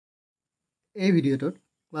এই ভিডিঅ'টোত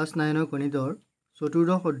ক্লাছ 9 গণিতৰ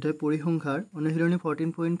চতুৰ্দশ অধ্যায় পৰিসংখ্যাৰ অনুশীলনী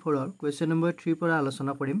 14.4 কুৱেশ্যন নম্বৰ 3 পৰা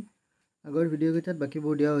আলোচনা কৰিম। আগৰ ভিডিঅ'কেইটাত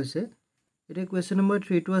বাকীবোৰ দিয়া হৈছে। এতিয়া কুৱেশ্যন নম্বৰ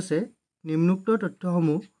 3টো আছে, নিম্নোক্ত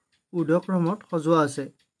তথ্যসমূহ ঊৰ্ধ্বক্ৰমত সজোৱা আছে।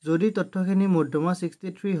 যদি তথ্যখিনি মধ্যমা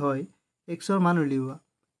 63 হয়, x ৰ মান উলিওৱা।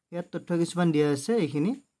 ইয়াত তথ্য কিছুমান দিয়া আছে,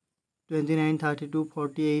 এইখিনি 29, 32,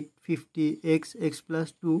 48, 50, x plus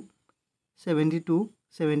 2, 72,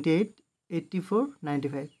 78, 84,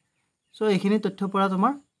 95। So, এইখিনি তথ্য পৰা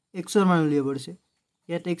তোমাৰ x ৰ মান উলিয়াব দিছে।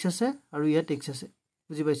 ইয়াত x আছে আৰু ইয়াত x আছে।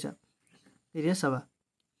 বুজি পাইছা? এতিয়া চাবা।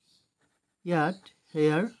 ইয়াত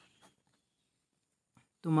হেয়াৰ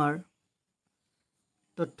তোমাৰ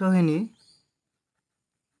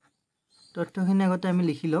তথ্যখিনি আগতে আমি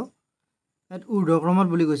লিখি লওঁ। ইয়াত ঊৰ্ধ্বক্ৰমত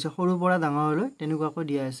বুলি কৈছে, সৰুৰ পৰা ডাঙৰলৈ তেনেকুৱাকৈ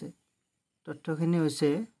দিয়া আছে। তথ্যখিনি হৈছে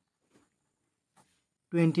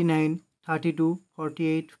 29, 32,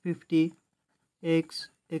 48, 50,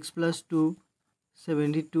 x plus 2,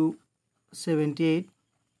 72, 78,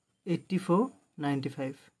 84,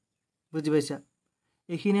 95। বুজি পাইছা?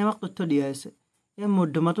 এইখিনি আমাক তথ্য দিয়া আছে। এই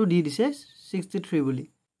মধ্যমাটো দি দিছে 63 বুলি।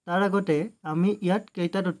 তাৰ আগতে আমি ইয়াত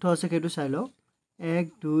কেইটা তথ্য আছে সেইটো চাই লওঁ। 1,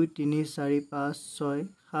 2, 3, 4, 5, 6,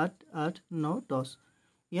 7, 8, 9, 10।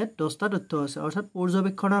 ইয়াত 10টা তথ্য আছে, অৰ্থাৎ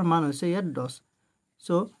পৰ্যবেক্ষণৰ মান হৈছে ইয়াত 10।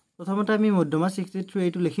 চ' প্ৰথমতে আমি মধ্যমা 63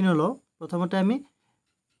 এইটো লিখি নলওঁ। প্ৰথমতে আমি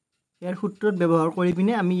ইয়াৰ সূত্ৰত ব্যৱহাৰ কৰি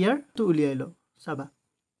পিনে আমি ইয়াৰটো উলিয়াই লওঁ। চাবা,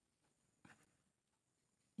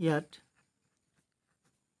 ইয়াত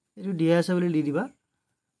এইটো দিয়া আছে বুলি দি দিবা,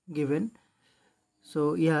 গিভেন।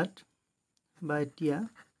 চ' ইয়াত বা এতিয়া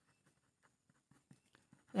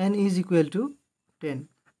n is equal to 10,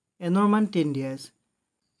 nৰ মান 10 দিয়া আছে।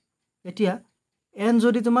 এতিয়া n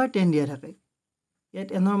যদি তোমাৰ 10 দিয়া থাকে, ইয়াত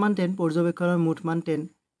nৰ মান 10, পৰ্যবেক্ষণৰ মুঠ মান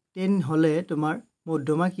 10 হ'লে তোমাৰ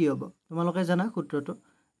মধ্যমা কি হ'ব? তোমালোকে জানা সূত্ৰটো,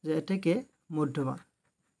 যে এতেকে মধ্যমা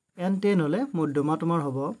n 10 হ'লে মধ্যমা তোমাৰ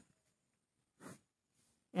হ'ব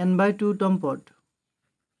n/2 তম পদ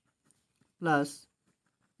প্লাছ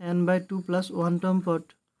n/2 প্লাছ 1 তম পদ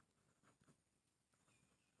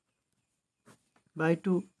বাই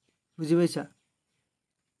 2। বুজি পাইছা?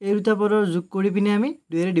 এই দুটা পদৰ যোগ কৰি পিনে আমি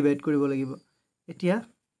 2ৰে ডিভাইড কৰিব লাগিব। এতিয়া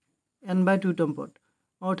n/2 তম পদ,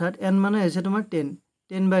 অৰ্থাৎ n মানে হৈছে তোমাৰ 10,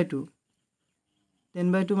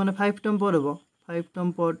 10/2 মানে 5 তম পদ হ'ব। 5 তম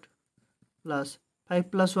পদ প্লাছ 5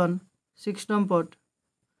 প্লাছ 1 6 তম পদ।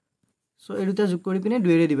 চ' এই দুটা যোগ কৰি পিনে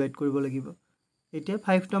 2ৰে ডিভাইড কৰিব লাগিব। এতিয়া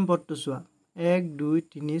 5 তম পদটো চোৱা, 1, 2,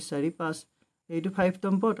 3, 4, 5। এইটো 5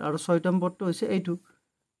 তম পদ আৰু 6 তম পদটো হৈছে এইটো।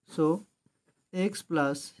 চ' x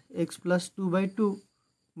plus 2/2।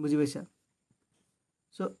 বুজি পাইছা?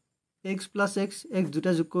 চ' x plus x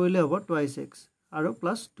দুটা যোগ কৰিলে হ'ব twice x আৰু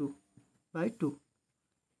প্লাছ 2/2।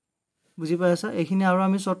 বুজি পাইছা? এইখিনি আৰু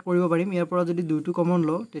আমি শ্বৰ্ট কৰিব পাৰিম। ইয়াৰ পৰা যদি 2টো কমন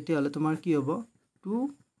লওঁ, তেতিয়াহ'লে তোমাৰ কি হ'ব?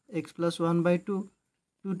 2x plus 1/2।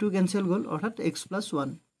 2 কেঞ্চেল গ'ল, অৰ্থাৎ x plus 1।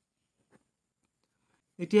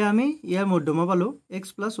 এতিয়া আমি ইয়াৰ মধ্যমা পালোঁ x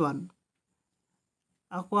plus 1।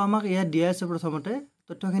 আকৌ আমাক ইয়াত দিয়া আছে প্ৰথমতে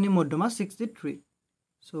তথ্যখিনি মধ্যমা 63।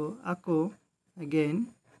 চ' আকৌ এগেইন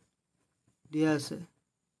দিয়া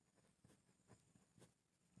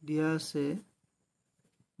আছে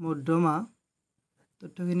মধ্যমা,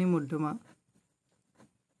 তথ্যখিনি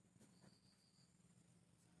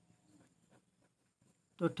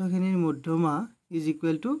মধ্যমা ইজ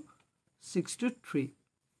ইকুৱেল টু 63।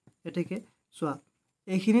 এতেকে চোৱা,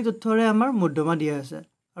 এইখিনি তথ্যৰে আমাৰ মধ্যমা দিয়া আছে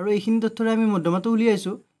আৰু এইখিনি তথ্যৰে আমি মধ্যমাটো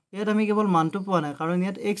উলিয়াইছোঁ। ইয়াত আমি কেৱল মানটো পোৱা নাই, কাৰণ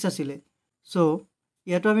ইয়াত x আছিলে। চ'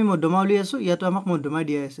 ইয়াতো আমি মধ্যমা উলিয়াইছোঁ, ইয়াতো আমাক মধ্যমা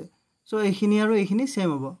দিয়া আছে। চ' এইখিনি আৰু এইখিনি ছেম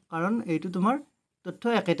হ'ব, কাৰণ এইটো তোমাৰ তথ্য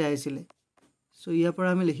একেটাই আছিলে। চ' ইয়াৰ পৰা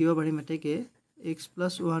আমি লিখিব পাৰিম এতেকে x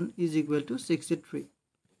plus 1 is equal to 63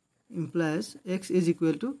 implies x is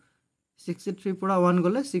equal to 63 পৰা 1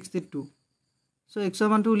 গ'লে 62। চ' x ৰ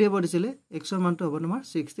মানটো উলিয়াব দিছিলে, x ৰ মানটো হ'ব তোমাৰ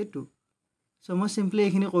 62। চ' মই চিম্পলি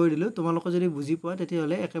এইখিনি কৰি দিলোঁ। তোমালোকে যদি বুজি পোৱা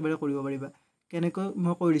তেতিয়াহ'লে একেবাৰে কৰিব পাৰিবা। কেনেকৈ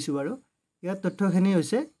মই কৰি দিছোঁ বাৰু। ইয়াত তথ্যখিনি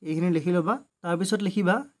হৈছে, এইখিনি লিখি ল'বা। তাৰপিছত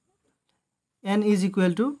লিখিবা n ইজ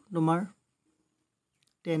ইকুৱেল টু তোমাৰ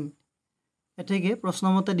 10। এতেকে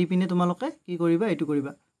প্ৰশ্নমতে দি পিনে তোমালোকে কি কৰিবা, এইটো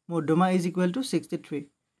কৰিবা, মধ্যমা ইজ ইকুৱেল টু 63।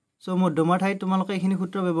 চ' মধ্যমাৰ ঠাইত তোমালোকে এইখিনি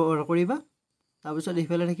সূত্ৰ ব্যৱহাৰ কৰিবা। তাৰপিছত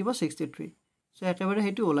এইফালে থাকিব 63। চ' একেবাৰে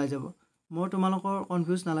সেইটো ওলাই যাব। মই তোমালোকৰ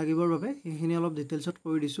কনফিউজ নালাগিবৰ বাবে সেইখিনি অলপ ডিটেইলছত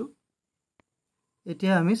কৰি দিছোঁ।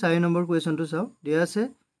 এতিয়া আমি 4 নম্বৰ কুৱেশ্যনটো চাওঁ। দিয়া আছে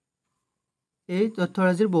এই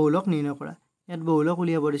তথ্যৰাজিৰ বহুলক নিৰ্ণয় কৰা। ইয়াত বহুলক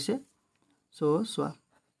উলিয়াব দিছে। চ' চোৱা,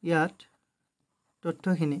 ইয়াত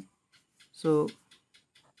তথ্যখিনি, চ'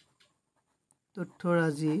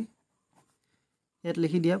 তথ্যৰাজি ইয়াত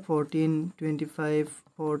লিখি দিয়া 14, 25,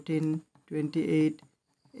 14, 28,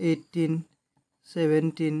 18,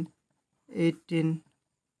 17, 18,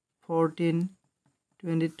 14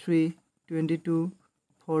 23 22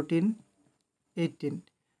 14 18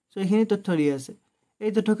 সো এইখিনি তথ্য দিয়া আছে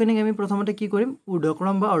এই তথ্যখিনিক আমি প্ৰথমতে কি কৰিম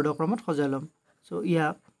ঊৰ্ধ্বক্ৰম বা অৰ্ধক্ৰমত সজাই ল'ম সো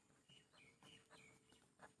ইয়াক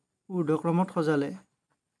ঊৰ্ধ্বক্ৰমত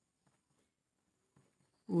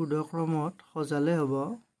সজালে হ'ব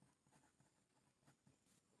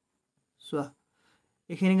চোৱা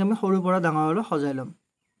এইখিনিক আমি সৰুৰ পৰা ডাঙৰলৈ সজাই ল'ম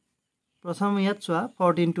প্ৰথম ইয়াত চোৱা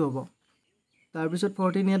 14 টো হ'ব তাৰপিছত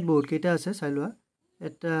 14 ইয়াত বহুত কেইটা আছে চাই লোৱা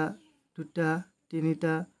এটা দুটা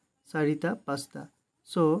তিনিটা চাৰিটা পাঁচটা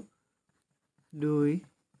সো 2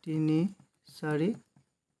 3 4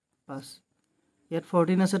 5 ইয়াত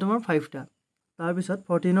 14 আছে তোমাৰ 5টা তাৰপিছত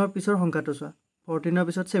 14 ৰ পিছৰ সংখ্যাটো চোৱা 14 ৰ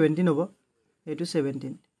পিছত 17 হ'ব এইটো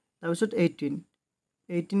 17 তাৰপিছত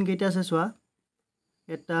 18 কেইটা আছে চোৱা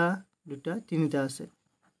এটা দুটা তিনিটা আছে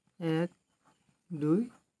 1 2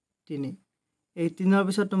 3 18 ৰ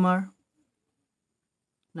পিছত তোমাৰ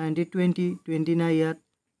 90 20 20 নাই ইয়াত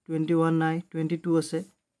 21 নাই 22 আছে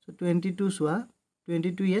সো 22 চোৱা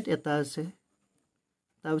 22 ইয়াত এটা আছে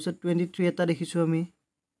তাৰপিছত 23 এটা দেখিছো আমি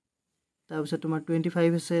তাৰপিছত তোমাৰ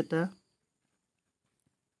 25 আছে এটা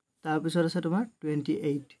তাৰপিছত আছে তোমাৰ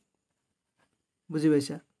 28 বুজি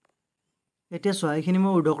পাইছা এতিয়া চোৱা এইখিনি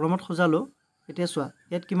মই ঊৰ্ধ্বক্ৰমত সজালো এতিয়া চোৱা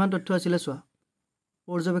ইয়াত কিমান তথ্য আছিল চোৱা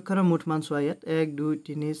পৰ্যবেক্ষণৰ মুঠ মান চোৱা ইয়াত 1 2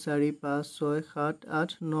 3 4 5 6 7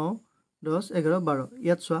 8 9 10 11 12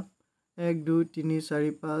 ইয়াত চোৱা 1 2 3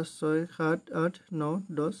 4 5 6 7 8 9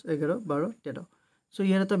 10 11 12 13 সো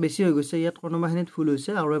ইয়াত এটা বেছি হৈ গৈছে ইয়াত কোনোবাখিনিত ভুল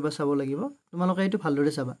হৈছে আৰু এবাৰ চাব লাগিব তোমালোকে এইটো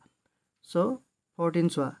ভালদৰে চাবা সো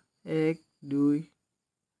 14 চোৱা 1 2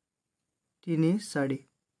 3 4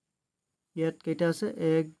 ইয়াত কেইটা আছে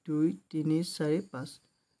 1 2 3 4 5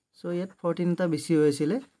 সো ইয়াত 14 টা বেছি হৈ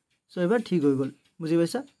আছিল সো এবাৰ ঠিক হৈ গ'ল বুজি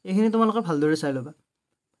পাইছা এইখিনি তোমালোকে ভালদৰে চাই ল'বা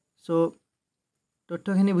সো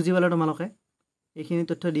তথ্যখিনি বুজি পালা তোমালোকে এইখিনি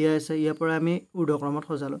তথ্য দিয়া আছে ইয়াৰ পৰা আমি ঊৰ্ধ্বক্ৰমত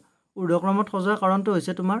সজালো ঊৰ্ধ্বক্ৰমত সজোৱাৰ কাৰণটো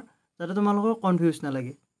হৈছে তোমাৰ যাতে তোমালোকৰ কনফিউজ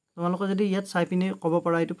নালাগে তোমালোকে যদি ইয়াত চাই পিনে ক'ব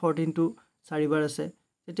পাৰা এইটো 14 টো 4 বাৰ আছে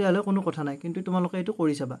তেতিয়াহ'লে কোনো কথা নাই কিন্তু তোমালোকে এইটো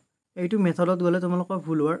কৰি চাবা এইটো মেথডত গ'লে তোমালোকৰ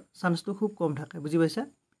ভুল হোৱাৰ চান্সটো খুব কম থাকে বুজি পাইছা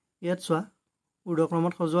ইয়াত চোৱা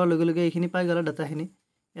ঊৰ্ধ্বক্ৰমত সজোৱাৰ লগে লগে এইখিনি পাই গ'লা ডাটাখিনি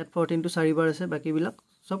ইয়াত 14 টো 4 বাৰ আছে বাকিবিলাক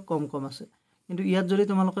সব কম আছে কিন্তু ইয়াত যদি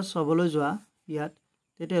তোমালোকে চাবলৈ যোৱা ইয়াত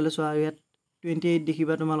তেতিয়াহ'লে চোৱা ইয়াত 28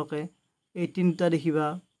 দেখিবা তোমালোকে 18 টা দেখিবা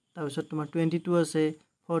তাৰপিছত তোমাৰ 22 আছে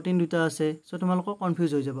 14 দুটা আছে সো তোমালোকৰ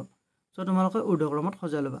কনফিউজ হৈ যাব সো তোমালোকে ঊৰ্ধ্বক্ৰমত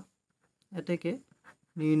সজাই ল'বা এতেকে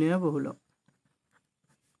নিৰ্ণয় বহুলক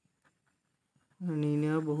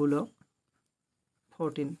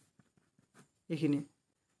 14 এইখিনি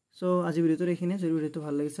সো আজি ভিডিওটো এইখিনি যদি ভিডিওটো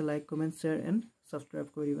ভাল লাগিছে like comment share and subscribe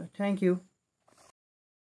কৰিবা থ্যাংক ইউ